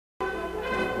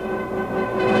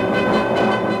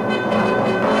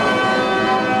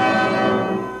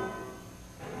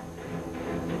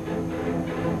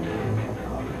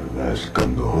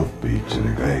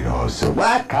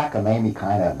What cockamamie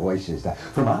kind of voice is that?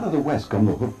 From out of the west come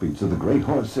the hoofbeats of the great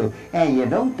horse. Hey, you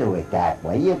don't do it that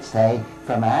way. You'd say,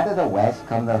 from out of the west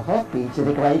come the hoofbeats of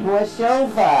the great horse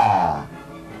Silver.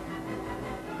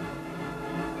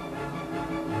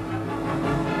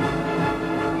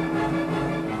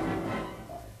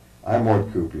 I'm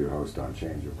Mort Cooper, your host on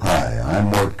Changeable. Hi,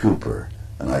 I'm Mort Cooper,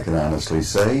 and I can honestly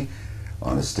say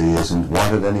honesty isn't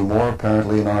wanted anymore,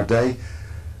 apparently, in our day.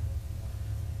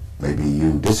 Maybe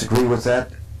you disagree with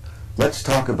that. Let's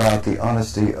talk about the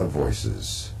honesty of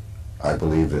voices. I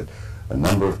believe that a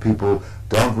number of people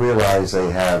don't realize they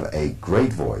have a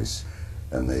great voice,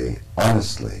 and they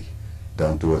honestly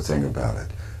don't do a thing about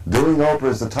it. Doing Oprah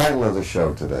is the title of the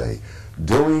show today.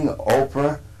 Doing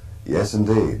Oprah? Yes,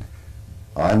 indeed.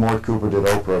 I, Mort Cooper, did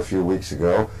Oprah a few weeks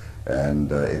ago,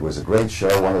 and it was a great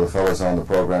show. One of the fellows on the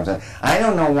program said, "I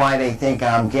don't know why they think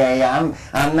I'm gay. I'm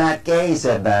not gay,"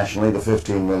 said nationally the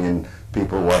 15 million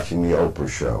people watching the Oprah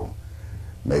show.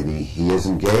 Maybe he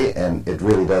isn't gay, and it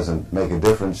really doesn't make a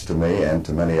difference to me and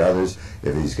to many others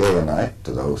if he's gay or not.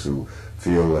 To those who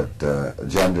feel that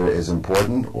gender is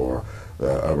important, or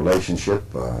a relationship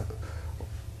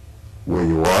where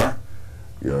you are,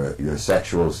 your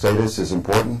sexual status is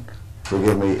important.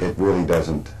 Forgive me, it really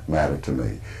doesn't matter to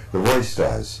me. The voice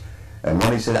does. And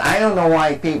when he said, "I don't know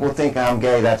why people think I'm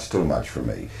gay," that's too much for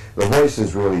me. The voice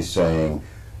is really saying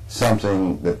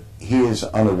something that he is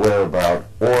unaware about,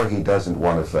 or he doesn't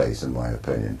want to face, in my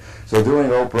opinion. So doing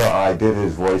Oprah, I did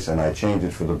his voice, and I changed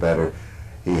it for the better.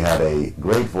 He had a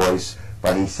great voice,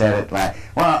 but he said it like,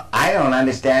 "Well, I don't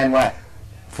understand why."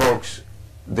 Folks,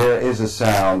 there is a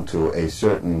sound to a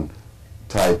certain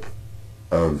type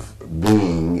of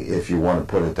being, if you want to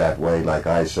put it that way. Like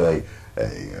I say,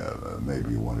 "Hey,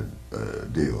 maybe you want a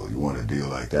deal. You want a deal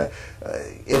like that."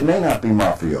 It may not be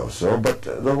mafioso, but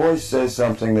the voice says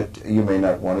something that you may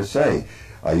not want to say.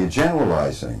 Are you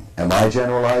generalizing? Am I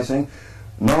generalizing?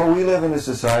 No, we live in a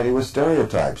society with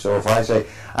stereotypes. So if I say,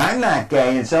 "I'm not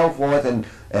gay," and so forth,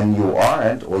 and you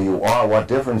aren't, or you are, what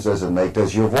difference does it make?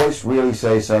 Does your voice really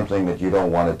say something that you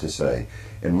don't want it to say?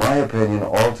 In my opinion,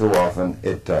 all too often,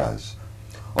 it does.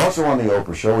 Also on the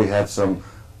Oprah show, we had some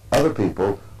other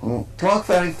people who talk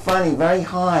very funny, very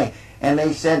high, and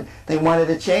they said they wanted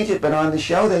to change it, but on the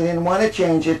show they didn't want to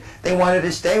change it. They wanted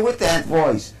to stay with that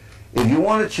voice. If you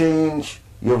want to change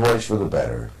your voice for the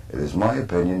better, it is my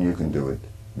opinion you can do it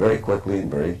very quickly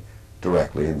and very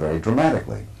directly and very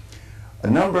dramatically. A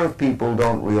number of people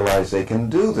don't realize they can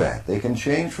do that. They can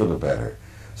change for the better.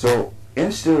 So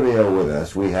in studio with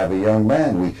us, we have a young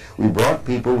man. We brought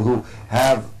people who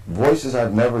have voices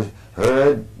I've never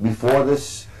heard before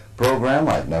this program.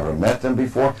 I've never met them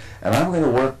before, and I'm going to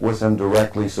work with them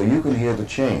directly so you can hear the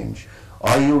change.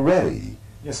 Are you ready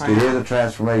Yes, I to hear am. the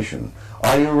transformation?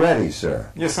 Are you ready,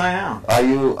 sir? Yes, I am.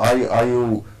 Are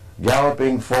you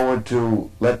galloping forward to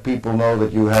let people know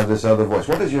that you have this other voice?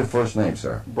 What is your first name,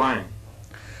 sir? Brian.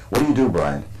 What do you do,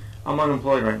 Brian? I'm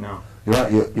unemployed right now.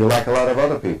 You're like a lot of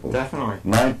other people. Definitely.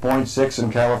 9.6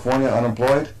 in California,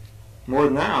 unemployed? More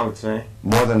than that, I would say.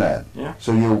 More than that? Yeah.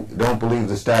 So you don't believe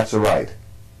the stats are right?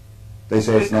 They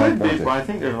say it's It could be, 9.6. but I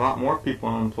think there's a lot more people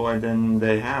unemployed than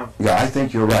they have. Yeah, I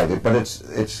think you're right. But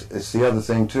it's the other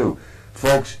thing too,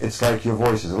 folks. It's like your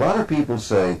voices. A lot of people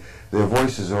say their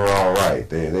voices are all right.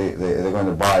 They're going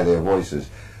to buy their voices.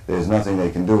 There's nothing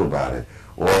they can do about it.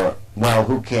 Or, well,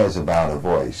 who cares about a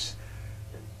voice?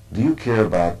 Do you care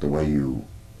about the way you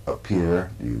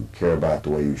appear? Do you care about the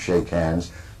way you shake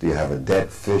hands? Do you have a dead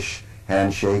fish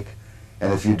handshake?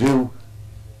 And if you do,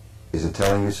 is it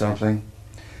telling you something?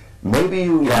 Maybe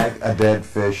you like a dead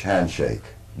fish handshake.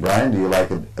 Brian, do you like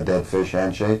a dead fish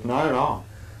handshake? Not at all.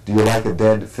 Do you like a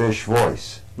dead fish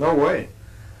voice? No way.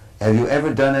 Have you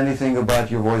ever done anything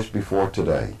about your voice before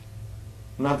today?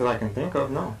 Not that I can think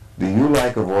of, no. Do you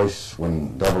like a voice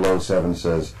when 007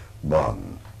 says,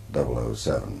 "Bond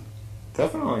 007"?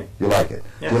 Definitely. You like it?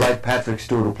 Yes. Do you like Patrick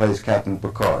Stewart, who plays Captain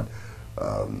Picard?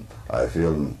 I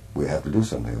feel we have to do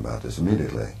something about this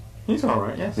immediately. He's all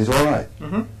right, yes. He's all right.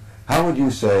 Mm-hmm. How would you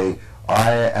say,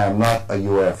 "I am not a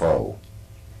UFO"?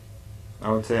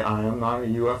 I would say I am not a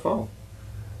UFO.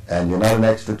 And you're not an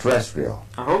extraterrestrial?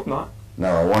 I hope not. No,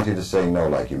 I want you to say no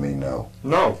like you mean no.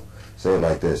 No. Say it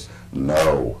like this.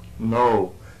 No.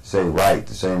 No. Say right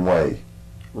the same way.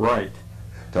 Right.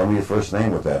 Tell me your first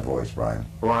name with that voice, Brian.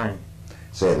 Brian.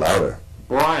 Say it louder.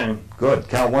 Brian. Good.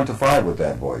 Count 1 to 5 with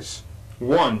that voice.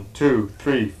 1, 2,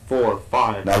 3, 4,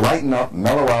 5. Now lighten up,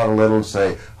 mellow out a little,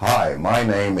 say, "Hi, my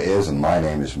name is," and my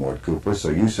name is Mort Cooper. So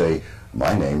you say,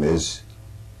 "My name is,"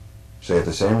 say it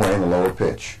the same way in the lower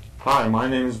pitch. Hi, my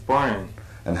name is Brian.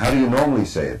 And how do you normally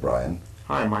say it, Brian?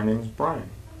 Hi, my name is Brian.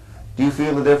 Do you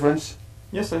feel the difference?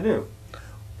 Yes, I do.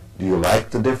 Do you like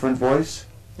the different voice?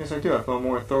 Yes, I do. I feel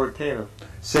more authoritative.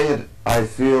 Say it, I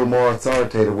feel more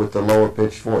authoritative with the lower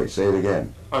pitched voice. Say it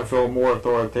again. I feel more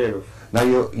authoritative. Now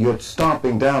you're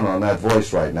stomping down on that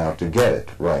voice right now to get it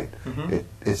right.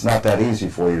 It's not that easy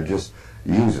for you to just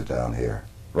use it down here,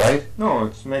 right? No,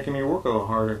 it's making me work a little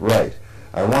harder. Right.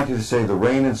 I want you to say the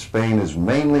rain in Spain is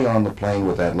mainly on the plane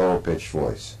with that lower pitched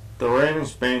voice. The rain in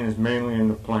Spain is mainly in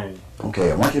the plain.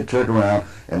 Okay, I want you to turn around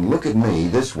and look at me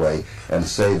this way and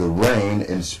say the rain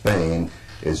in Spain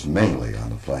is mainly on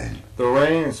the plane. The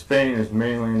rain in Spain is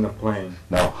mainly in the plain.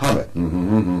 Now hum it. Do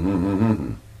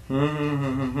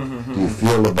you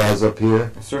feel the buzz up here?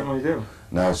 I certainly do.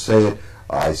 Now say it,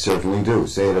 I certainly do.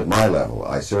 Say it at my level,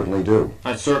 I certainly do.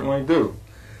 I certainly do.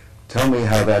 Tell me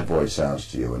how that voice sounds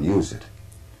to you and use it.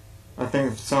 I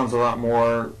think it sounds a lot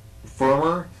more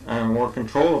firmer and more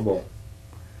controllable.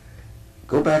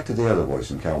 Go back to the other voice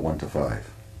and count 1 to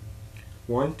 5.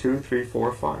 1, 2, 3,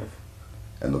 4, 5.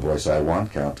 And the voice I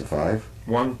want, count to 5.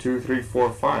 1, 2, 3,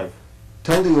 4, 5.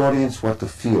 Tell the audience what the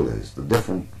feel is, the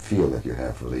different feel that you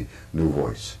have for the new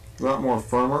voice. A lot more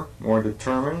firmer, more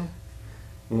determined,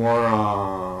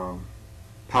 more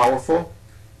powerful.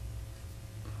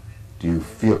 Do you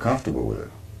feel comfortable with it?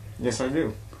 Yes, I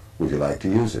do. Would you like to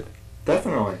use it?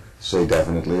 Definitely. Say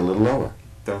definitely a little lower.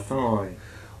 Definitely.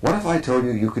 What if I told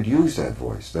you you could use that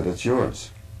voice, that it's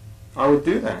yours? I would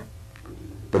do that.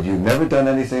 But you've never done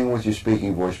anything with your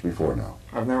speaking voice before now.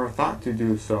 I've never thought to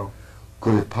do so.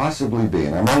 Could it possibly be,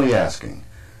 and I'm only asking,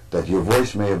 that your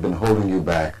voice may have been holding you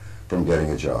back from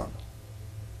getting a job?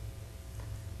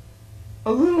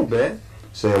 A little bit.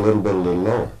 Say a little bit, a little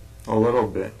lower. A little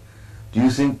bit. Do you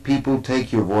think people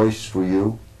take your voice for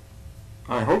you?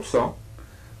 I hope so.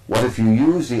 What if you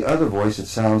use the other voice, it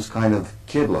sounds kind of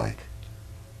kid-like?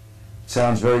 It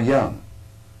sounds very young.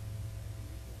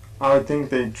 I would think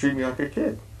they'd treat me like a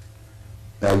kid.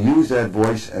 Now use that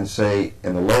voice and say,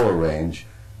 in the lower range,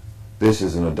 this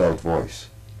is an adult voice.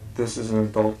 This is an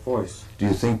adult voice. Do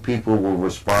you think people will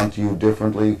respond to you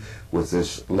differently with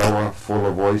this lower,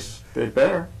 fuller voice? They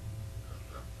better.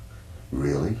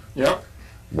 Really? Yep.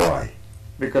 Why?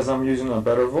 Because I'm using a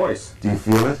better voice. Do you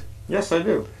feel it? Yes, I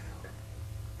do.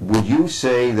 Would you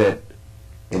say that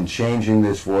in changing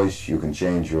this voice, you can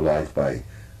change your life by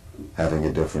having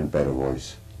a different, better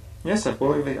voice? Yes, I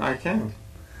believe I can.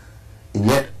 And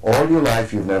yet, all your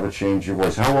life, you've never changed your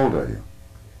voice. How old are you?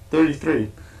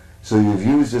 33. So you've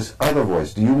used this other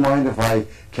voice. Do you mind if I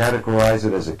categorize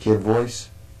it as a kid voice?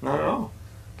 Not at all.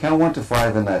 Count 1 to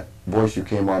 5 in that voice you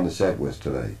came on the set with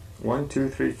today. 1, 2,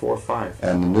 3, 4, 5.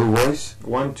 And the new voice?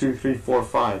 1, 2, 3, 4,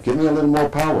 5. Give me a little more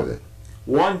power with it.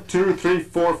 1, 2, 3,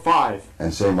 4, 5.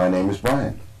 And say, my name is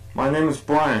Brian. My name is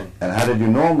Brian. And how did you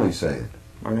normally say it?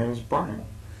 My name is Brian.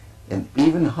 And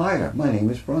even higher, my name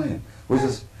is Brian.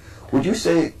 Would you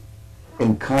say,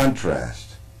 in contrast,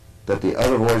 that the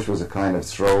other voice was a kind of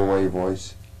throwaway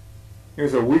voice? It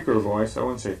was a weaker voice. I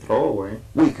wouldn't say throwaway.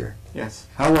 Weaker? Yes.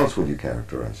 How else would you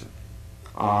characterize it?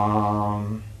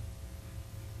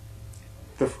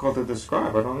 Difficult to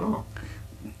describe. I don't know.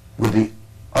 With the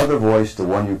other voice, the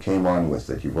one you came on with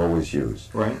that you've always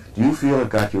used, Right. do you feel it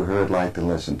got you heard, liked, and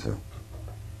listened to?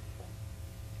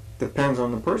 Depends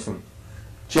on the person.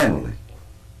 Generally.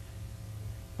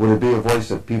 Would it be a voice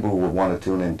that people would want to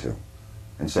tune into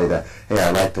and say that, hey,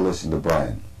 I like to listen to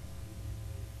Brian?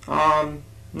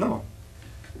 No.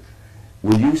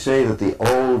 Would you say that the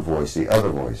old voice, the other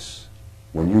voice,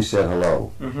 when you said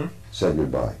hello, Mm-hmm. said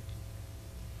goodbye?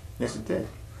 Yes, it did.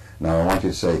 Now I want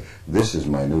you to say, this is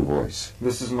my new voice.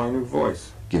 This is my new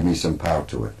voice. Give me some power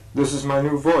to it. This is my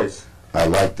new voice. I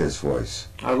like this voice.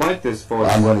 I like this voice.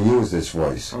 I'm going to use this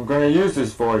voice. I'm going to use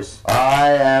this voice. I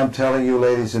am telling you,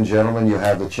 ladies and gentlemen, you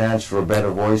have the chance for a better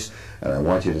voice, and I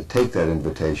want you to take that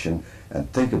invitation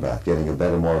and think about getting a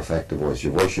better, more effective voice.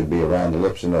 Your voice should be around the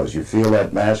lips and nose. You feel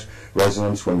that mask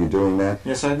resonance when you're doing that?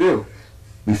 Yes, I do.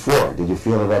 Before, did you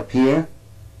feel it up here,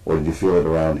 or did you feel it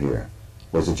around here?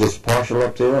 Was it just partial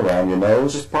up there, around your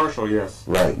nose? Just partial, yes.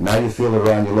 Right. Now you feel it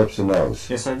around your lips and nose.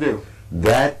 Yes, I do.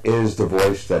 That is the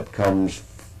voice that comes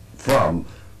from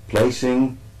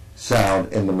placing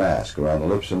sound in the mask, around the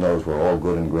lips and nose, where all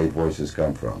good and great voices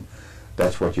come from.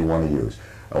 That's what you want to use.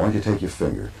 I want you to take your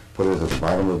finger, put it at the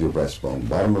bottom of your breastbone,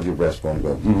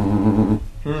 go,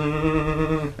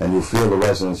 and you feel the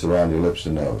resonance around your lips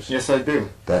and nose. Yes, I do.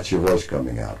 That's your voice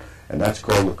coming out. And that's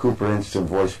called the Cooper Instant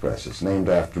Voice Press. It's named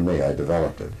after me. I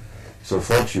developed it. So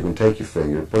folks, you can take your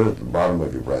finger, put it at the bottom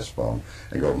of your breastbone,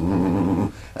 and go,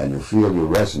 and you'll feel your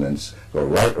resonance go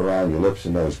right around your lips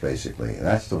and nose, basically. And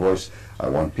that's the voice I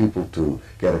want people to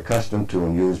get accustomed to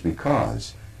and use,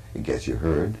 because it gets you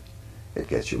heard, it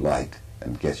gets you liked,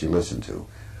 and gets you listened to.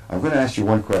 I'm going to ask you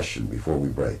one question before we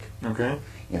break. Okay.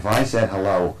 If I said,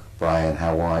 hello, Brian,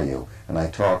 how are you? And I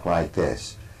talk like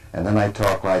this, and then I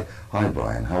talk like, hi,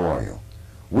 Brian, how are you?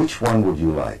 Which one would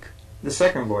you like? The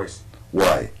second voice.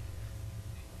 Why?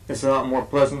 It's a lot more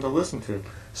pleasant to listen to.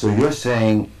 So you're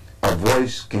saying a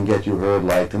voice can get you heard,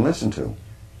 liked, and listened to.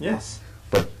 Yes.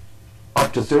 But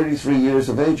up to 33 years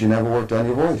of age, you never worked on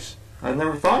your voice. I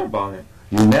never thought about it.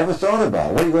 You never thought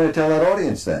about it. What are you going to tell that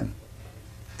audience then?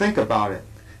 Think about it.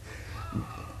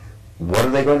 What are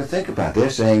they going to think about? They're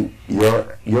saying you're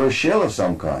a shill of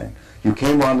some kind. You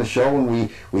came on the show and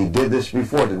we did this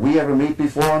before. Did we ever meet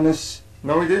before on this?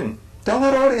 No, we didn't. Tell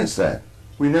that audience that.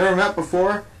 We never met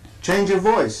before. Change your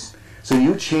voice. So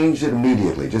you changed it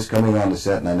immediately, just coming on the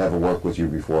set, and I never worked with you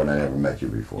before and I never met you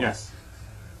before. Yes.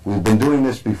 We've been doing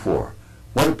this before.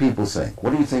 What do people think?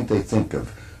 What do you think they think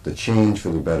of the change for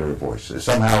the better voice?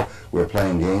 Somehow we're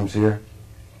playing games here?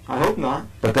 I hope not.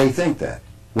 But they think that.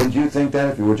 Wouldn't you think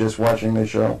that if you were just watching the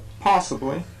show?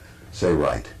 Possibly. Say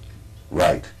right.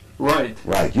 Right. Right.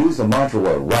 Right. Use the mantra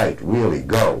word. Right. Really.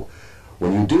 Go.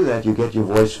 When you do that, you get your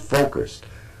voice focused.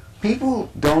 People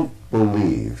don't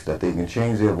believe that they can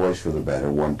change their voice for the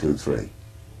better. 1, 2, 3.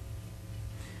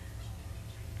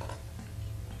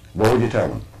 What would you tell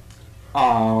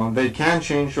them? They can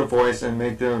change their voice and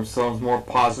make themselves more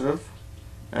positive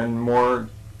and more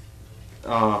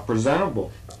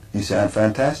presentable. You sound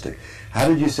fantastic. How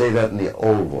did you say that in the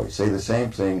old voice? Say the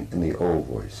same thing in the old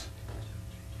voice.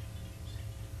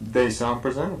 They sound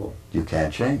presentable. You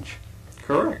can't change.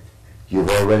 Correct. You've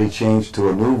already changed to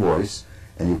a new voice,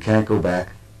 and you can't go back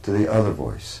to the other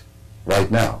voice right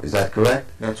now. Is that correct?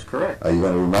 That's correct. Are you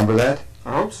going to remember that?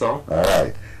 I hope so. All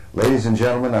right. Ladies and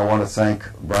gentlemen, I want to thank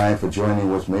Brian for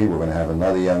joining with me. We're going to have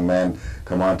another young man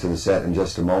come on to the set in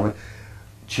just a moment.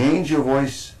 Change your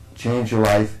voice, change your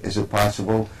life. Is it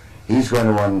possible? He's going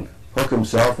to unhook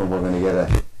himself, and we're going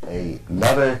to get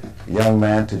another young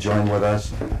man to join with us.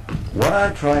 What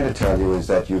I'm trying to tell you is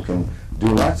that you can do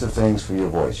lots of things for your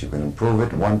voice. You can improve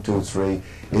it, 1, 2, 3.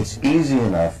 It's easy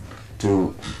enough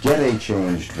to get a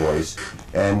changed voice,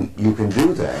 and you can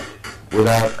do that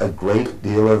without a great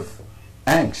deal of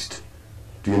angst.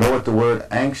 Do you know what the word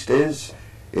angst is?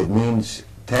 It means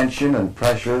tension and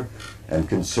pressure and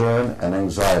concern and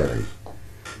anxiety.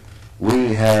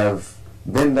 We have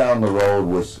been down the road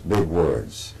with big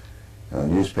words.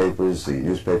 Newspapers, the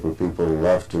newspaper people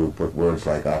love to put words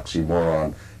like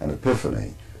oxymoron and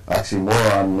epiphany.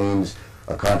 Oxymoron means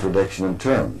a contradiction in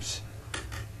terms,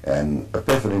 and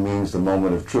epiphany means the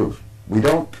moment of truth. We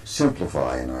don't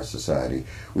simplify in our society.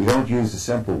 We don't use the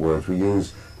simple words. We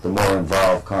use the more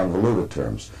involved, convoluted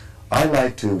terms. I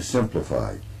like to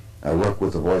simplify. I work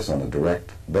with the voice on a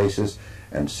direct basis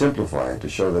and simplify it to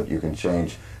show that you can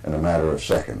change in a matter of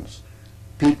seconds.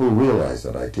 People realize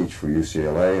that. I teach for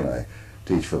UCLA and I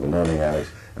teach for the Learning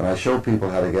Addicts, and I show people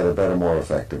how to get a better, more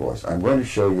effective voice. I'm going to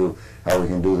show you how we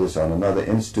can do this on another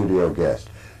in-studio guest.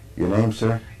 Your name,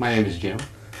 sir? My name is Jim.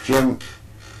 Jim,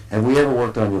 have we ever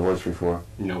worked on your voice before?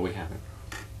 No, we haven't.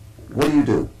 What do you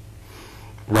do?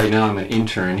 Right now I'm an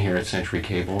intern here at Century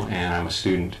Cable, and I'm a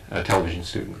student, a television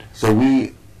student. So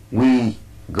we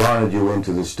garnered you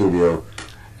into the studio.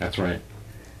 That's right.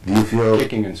 Do you feel...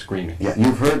 Kicking and screaming. Yeah,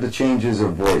 you've heard the changes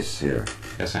of voice here.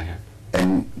 Yes, I have.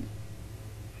 And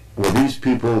were these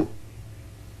people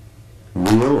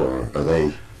real, or are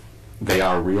they... They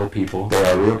are real people. They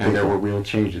are real people. And there were real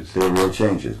changes. There were real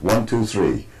changes. 1, 2,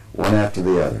 3. One after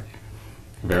the other.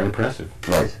 Very impressive.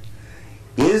 Right.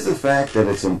 Is the fact that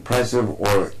it's impressive,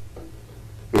 or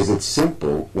is it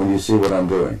simple when you see what I'm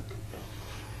doing?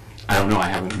 I don't know. I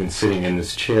haven't been sitting in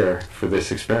this chair for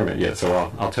this experiment yet,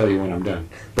 so I'll tell you when I'm done.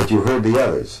 But you heard the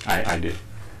others. I did.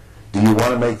 Do you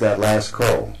want to make that last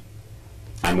call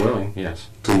I'm willing, yes.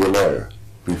 to your lawyer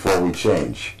before we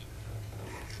change?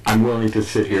 I'm willing to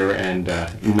sit here and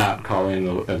not call in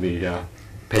the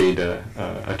paid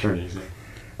attorneys.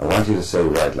 I want you to say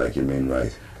right like you mean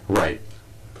right. Right.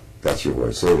 That's your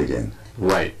word. Say it again.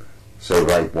 Right. Say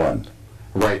right 1.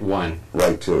 Right 1.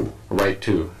 Right 2. Right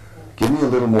 2. Give me a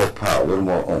little more power, a little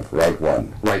more oomph. Right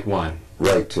 1. Right 1.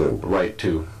 Right 2. Right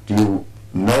 2. Do you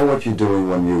know what you're doing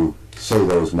when you say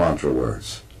those mantra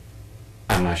words?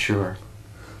 I'm not sure.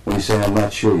 When you say I'm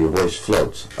not sure, your voice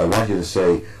floats. I want you to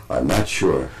say I'm not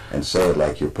sure and say it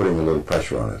like you're putting a little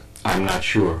pressure on it. I'm not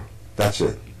sure. That's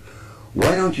it.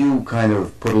 Why don't you kind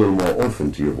of put a little more oomph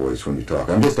into your voice when you talk?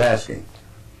 I'm just asking.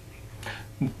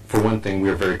 For one thing,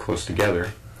 we're very close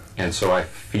together, and so I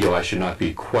feel I should not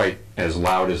be quite as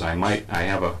loud as I might. I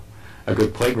have a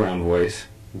good playground voice,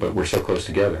 but we're so close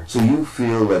together. So you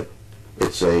feel that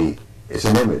it's an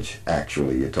image,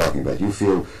 actually, you're talking about. You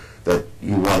feel that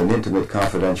you want an intimate,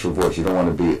 confidential voice. You don't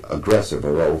want to be aggressive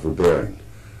or overbearing.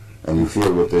 And you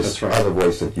feel with this That's right. other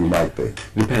voice that you might be.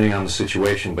 Depending on the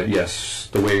situation, but yes,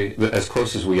 the way, as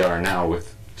close as we are now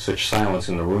with such silence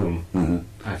in the room,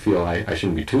 I feel I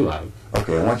shouldn't be too loud.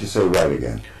 Okay, I want you to say right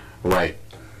again. Right.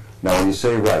 Now, when you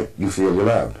say right, you feel you're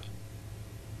loud.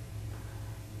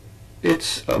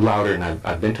 It's louder than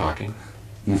I've been talking.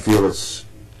 You feel it's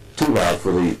too loud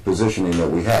for the positioning that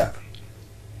we have.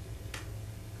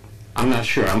 I'm not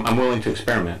sure. I'm willing to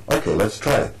experiment. Okay, let's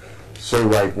try it. Say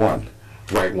right 1.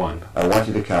 Right 1. I want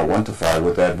you to count 1 to 5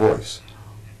 with that voice.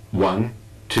 1,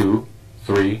 2,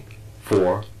 3,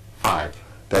 4, 5.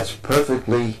 That's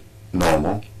perfectly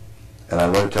normal, and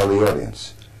I'm going to tell the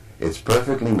audience. It's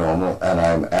perfectly normal, and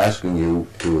I'm asking you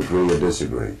to agree or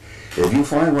disagree. If you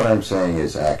find what I'm saying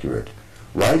is accurate,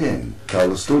 write in, tell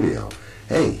the studio,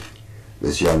 hey,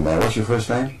 this young man, what's your first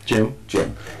name? Jim?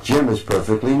 Jim. Jim is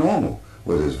perfectly normal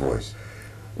with his voice.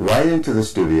 Write into the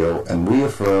studio and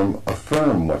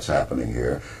affirm what's happening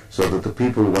here, so that the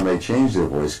people, when they change their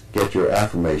voice, get your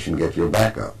affirmation, get your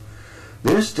backup.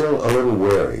 They're still a little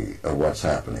wary of what's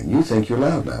happening. You think you're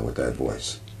loud now with that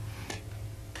voice.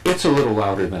 It's a little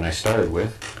louder than I started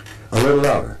with. A little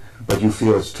louder, but you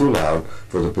feel it's too loud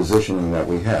for the positioning that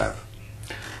we have.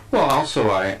 Well,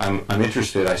 also, I'm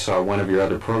interested. I saw one of your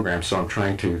other programs, so I'm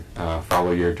trying to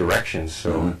follow your directions.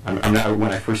 So I'm not,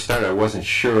 when I first started, I wasn't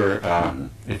sure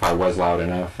if I was loud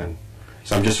enough, and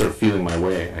so I'm just sort of feeling my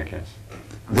way, I guess.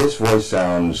 This voice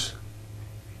sounds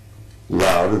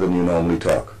louder than you normally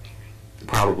talk.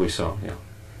 Probably so, yeah.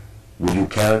 Would you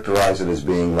characterize it as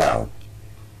being loud?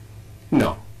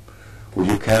 No. Would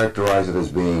you characterize it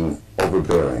as being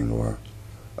overbearing or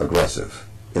aggressive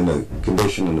in the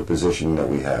condition and the position that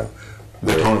we have?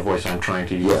 The tone of voice I'm trying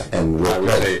to use. Yeah, and I would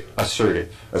say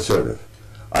assertive. Assertive.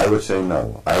 I would say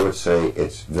no. I would say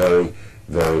it's very,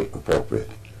 very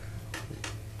appropriate.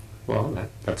 Well,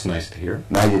 that's nice to hear.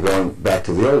 Now you're going back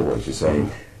to the old voice. You're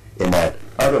saying, in that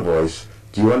other voice,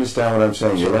 do you understand what I'm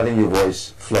saying? You're letting your voice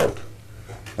float.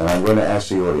 And I'm going to ask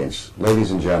the audience,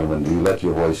 ladies and gentlemen, do you let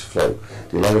your voice float?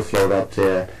 Do you let it float up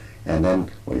there? And then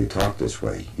when you talk this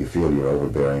way, you feel you're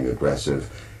overbearing,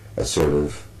 aggressive,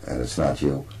 assertive, and it's not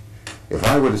you. If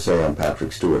I were to say I'm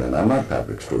Patrick Stewart, and I'm not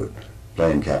Patrick Stewart,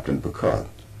 playing Captain Picard,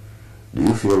 do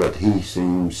you feel that he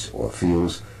seems or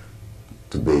feels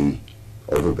to be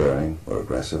overbearing or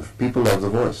aggressive? People love the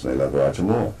voice, and they love Roger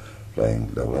Moore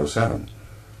playing 007.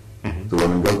 The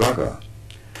women go gaga.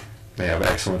 They have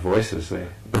excellent voices.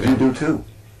 But you do too.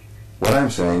 What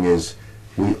I'm saying is,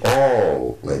 we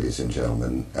all, ladies and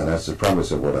gentlemen, and that's the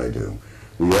premise of what I do,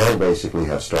 we all basically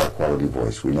have star quality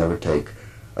voice. We never take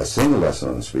a single lesson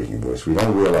on the speaking voice. We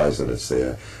don't realize that it's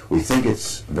there. We think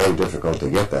it's very difficult to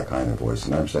get that kind of voice,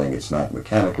 and I'm saying it's not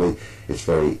mechanically. It's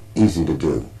very easy to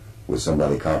do with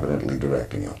somebody competently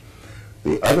directing you.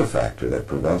 The other factor that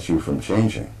prevents you from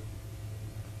changing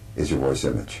is your voice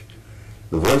image.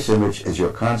 The voice image is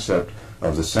your concept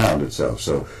of the sound itself.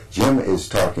 So Jim is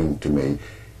talking to me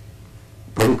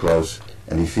pretty close,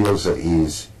 and he feels that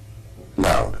he's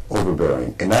loud,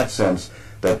 overbearing, in that sense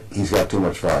that he's got too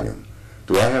much volume.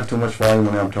 Do I have too much volume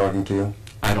when I'm talking to you?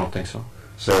 I don't think so.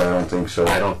 Say I don't think so.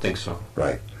 I don't think so.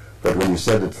 Right. But when you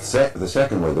said it the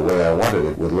second way, the way I wanted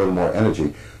it, with a little more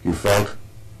energy, you felt,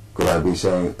 could I be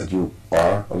saying that you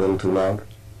are a little too loud?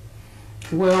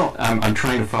 Well, I'm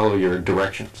trying to follow your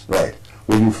directions. Right.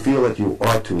 Will you feel that you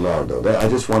are too loud, though? I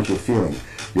just want your feeling,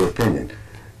 your opinion.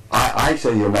 I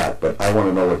say you're not, but I want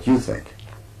to know what you think.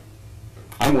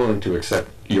 I'm willing to accept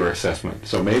your assessment,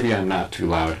 so maybe I'm not too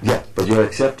loud. Yeah, but you're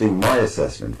accepting my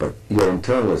assessment, but your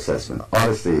internal assessment,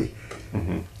 honesty.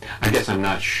 I guess I'm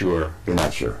not sure. You're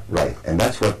not sure, right. And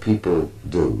that's what people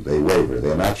do. They waver.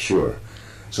 They're not sure.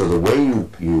 So the way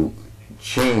you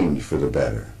change for the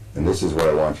better, and this is what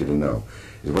I want you to know,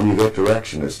 is when you get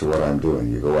direction as to what I'm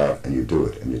doing, you go out and you do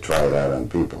it, and you try it out on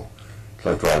people. It's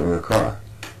like driving a car.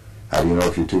 How do you know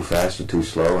if you're too fast or too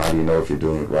slow? How do you know if you're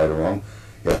doing it right or wrong?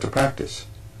 You have to practice.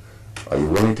 Are you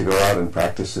willing to go out and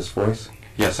practice this voice?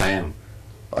 Yes, I am.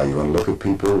 Are you going to look at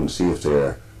people and see if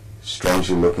they're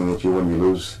strangely looking at you when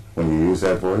you use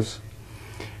that voice?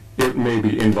 It may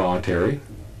be involuntary.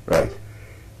 Right.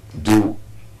 Do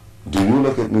you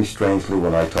look at me strangely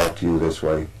when I talk to you this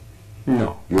way?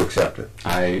 No. You accept it?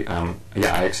 I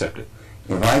accept it.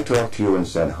 If I talked to you and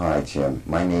said, "Hi, Jim,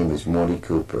 my name is Morty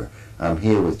Cooper. I'm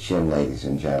here with Jim, ladies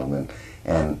and gentlemen,"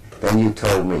 and then you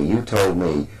told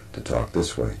me to talk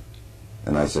this way,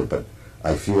 and I said, "But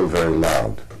I feel very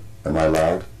loud." Am I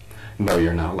loud? No,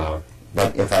 you're not loud.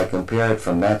 But if I compare it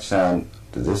from that sound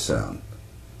to this sound,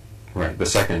 Right. The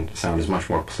second sound is much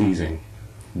more pleasing.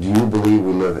 do you believe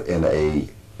we live in a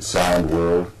sound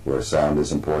world where sound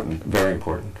is important? Very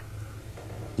important.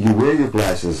 You wear your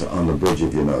glasses on the bridge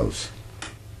of your nose,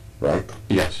 right?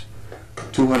 Yes.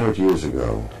 200 years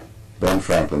ago, Ben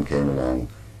Franklin came along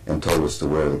and told us to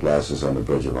wear the glasses on the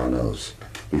bridge of our nose.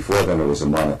 Before then it was a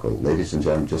monocle. Ladies and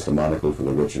gentlemen, just a monocle for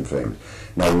the rich and famous.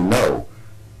 Now we know,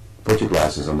 put your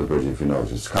glasses on the bridge of your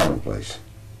nose. It's commonplace.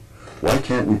 Why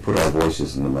can't we put our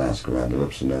voices in the mask around the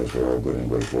lips and nose where all good and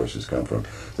great voices come from?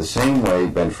 The same way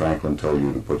Ben Franklin told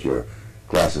you to put your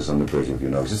glasses on the bridge of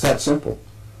your nose. It's that simple.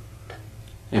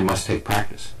 It must take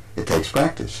practice. It takes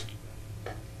practice.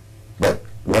 But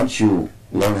once you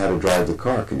learn how to drive the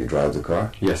car, can you drive the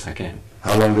car? Yes, I can.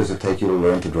 How long does it take you to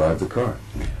learn to drive the car?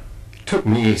 It took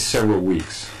me several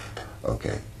weeks.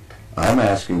 Okay. I'm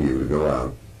asking you to go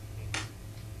out,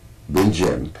 be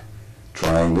Jim,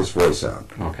 trying this voice out,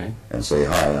 Okay. and say,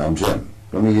 "Hi, I'm Jim."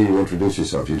 Let me hear you introduce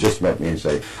yourself. You just met me and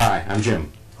say, Hi, I'm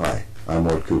Jim. "Hi, I'm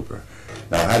Mort Cooper."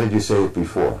 Now, how did you say it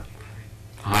before?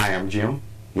 Hi, I'm Jim.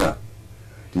 Yeah.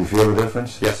 Do you feel the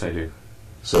difference? Yes, I do.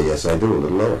 Say, "Yes, I do," a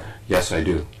little lower. Yes, I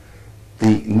do.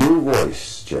 The new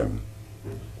voice, Jim,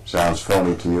 sounds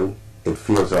phony to you. It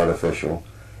feels artificial.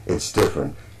 It's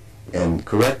different. And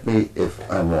correct me if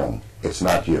I'm wrong. It's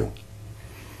not you.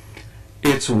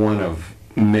 It's one of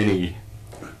many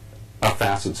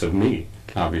facets of me,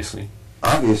 obviously.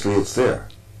 Obviously, it's there.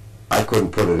 I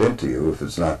couldn't put it into you if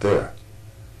it's not there.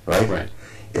 Right? Right.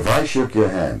 If I shook your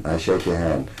hand, I shake your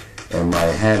hand, and my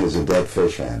hand is a dead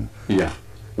fish hand, Yeah.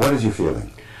 what is your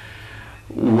feeling?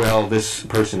 Well, this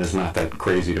person is not that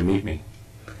crazy to meet me.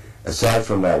 Aside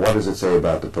from that, what does it say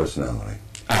about the personality?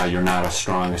 You're not a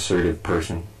strong, assertive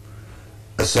person.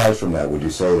 Aside from that, would you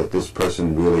say that this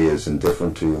person really is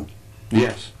indifferent to you?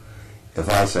 Yes. If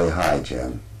I say, "Hi,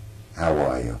 Jim, how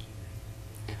are you?"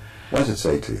 What does it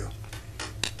say to you?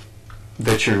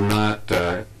 That you're not,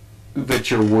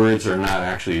 that your words are not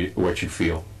actually what you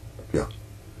feel.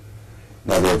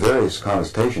 Now, there are various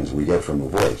connotations we get from a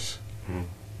voice.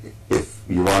 If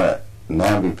you want a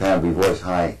namby-pamby voice,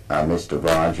 "Hi, I'm Mr.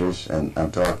 Rogers, and I'm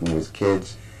talking with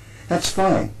kids," that's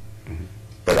fine.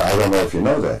 But I don't know if you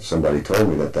know that. Somebody told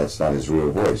me that that's not his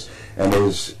real voice. And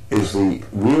is the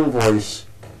real voice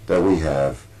that we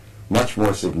have much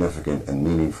more significant and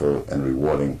meaningful and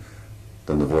rewarding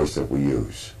than the voice that we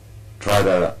use? Try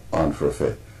that on for a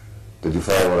fit. Did you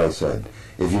follow what I said?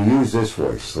 If you use this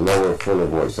voice, the lower, fuller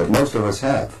voice that most of us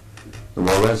have, the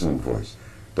more resonant voice,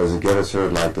 does it get us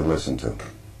heard, liked, and listened to?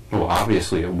 Well,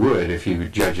 obviously it would if you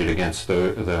judge it against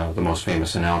the most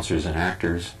famous announcers and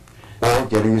actors. Or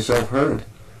getting yourself heard.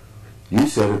 You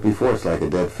said it before, it's like a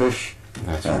dead fish.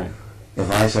 That's right.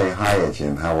 If I say, "Hiya,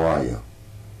 Jim, how are you?"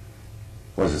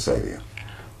 What does it say to you?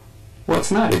 Well,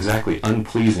 it's not exactly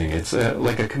unpleasing. It's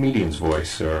like a comedian's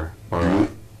voice or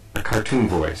a cartoon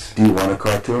voice. Do you want a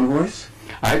cartoon voice?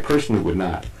 I personally would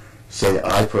not. Say,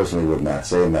 "I personally would not."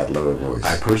 Say in that lower voice.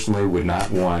 I personally would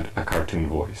not want a cartoon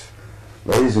voice.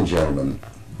 Ladies and gentlemen,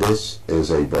 this is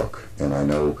a book, and I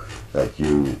know that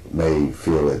you may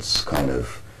feel it's kind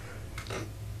of,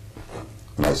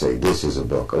 when I say this is a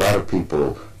book, a lot of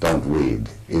people don't read.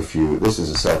 This is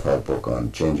a self-help book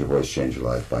on Change Your Voice, Change Your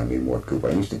Life by me, Mort Cooper.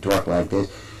 I used to talk like this,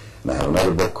 and I have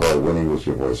another book called Winning with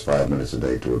Your Voice, 5 minutes a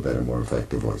day to a better, more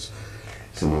effective voice.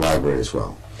 It's in the library as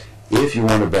well. If you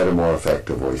want a better, more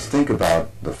effective voice, think about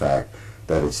the fact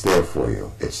that it's there for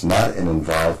you. It's not an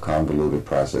involved, convoluted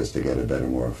process to get a better,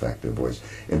 more effective voice.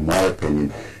 In my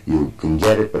opinion, you can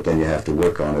get it, but then you have to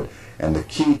work on it. And the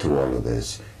key to all of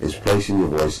this is placing your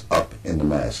voice up in the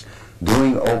mask.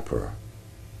 Doing Oprah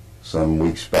some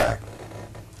weeks back,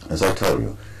 as I told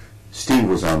you, Steve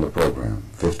was on the program.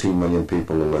 15 million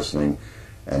people are listening,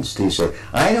 and Steve said,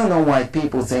 "I don't know why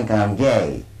people think I'm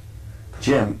gay."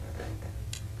 Jim,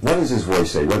 what does his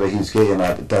voice say? Whether he's gay or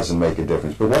not, it doesn't make a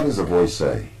difference. But what does the voice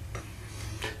say?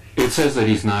 It says that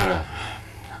he's not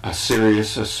a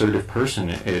serious, assertive person.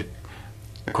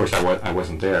 Of course, I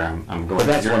wasn't there. I'm going But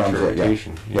that's to your what I'm saying.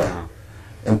 interpretation. Yeah.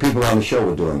 And people on the show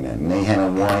were doing that, and they had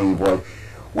a whiny voice.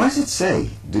 What does it say?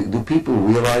 Do people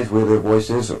realize where their voice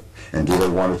is, and do they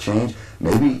want to change?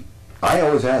 Maybe, I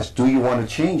always ask, do you want to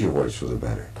change your voice for the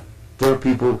better? There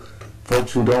are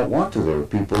folks who don't want to. There are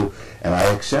people, and I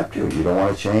accept you. You don't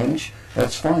want to change?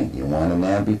 That's fine. You want a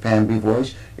namby-pamby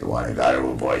voice? You want a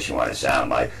guttural voice? You want to sound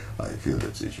like, "I feel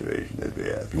that situation that we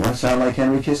have." You want to sound like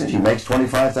Henry Kissinger? He makes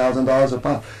 $25,000 a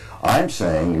pop. I'm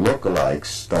saying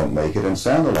look-alikes don't make it, and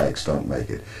sound-alikes don't make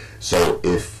it. So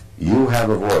if you have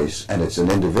a voice, and it's an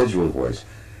individual voice,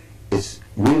 it's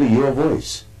really your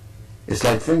voice. It's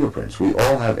like fingerprints. We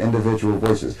all have individual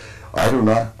voices. I do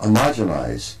not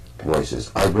homogenize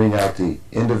voices. I bring out the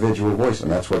individual voice,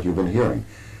 and that's what you've been hearing.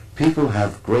 People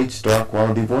have great star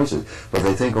quality voices, but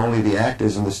they think only the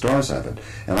actors and the stars have it.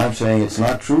 And I'm saying it's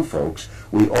not true, folks.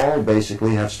 We all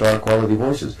basically have star quality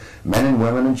voices, men and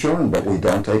women and children, but we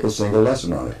don't take a single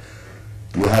lesson on it.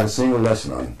 You had a single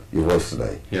lesson on your voice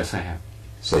today. Yes, I have.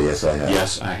 Say yes, I have.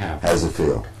 Yes, I have. How does it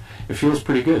feel? It feels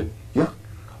pretty good. Yeah.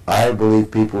 I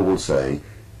believe people will say,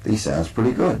 he sounds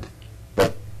pretty good.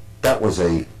 But that was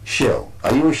a shill.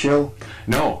 Are you a shill?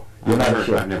 No, You're not a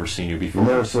shill. I've never seen you before. You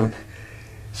never saw.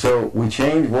 So we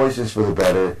change voices for the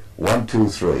better. 1, 2,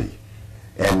 3.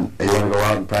 And you want to go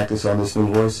out and practice on this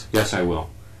new voice? Yes, I will.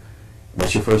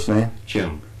 What's your first name?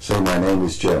 Jim. Say, my name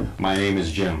is Jim. My name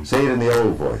is Jim. Say it in the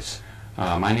old voice.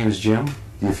 My name is Jim.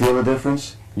 Do you feel the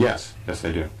difference? Yes. Yes,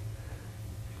 I do.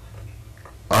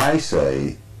 I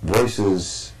say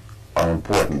voices are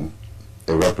important.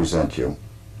 They represent you.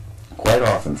 Quite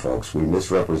often, folks, we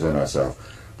misrepresent ourselves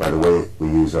by the way we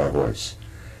use our voice.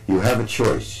 You have a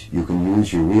choice. You can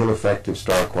use your real effective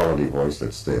star quality voice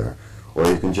that's there, or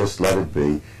you can just let it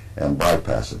be and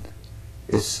bypass it.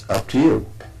 It's up to you.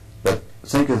 But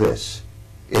think of this.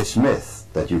 It's myth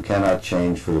that you cannot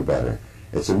change for the better.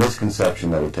 It's a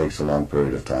misconception that it takes a long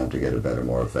period of time to get a better,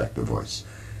 more effective voice.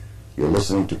 You're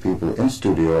listening to people in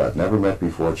studio I've never met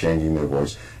before changing their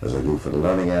voice, as I do for the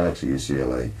Learning Annex at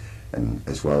UCLA, and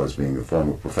as well as being a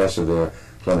former professor there,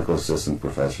 clinical assistant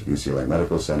professor at UCLA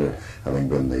Medical Center. Having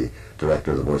been the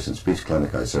director of the Voice and Speech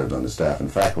Clinic, I served on the staff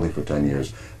and faculty for 10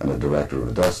 years, and the director of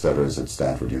adult studies at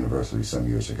Stanford University some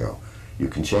years ago. You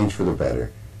can change for the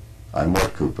better. I'm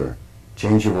Mort Cooper.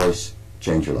 Change your voice,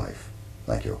 change your life.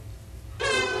 Thank you.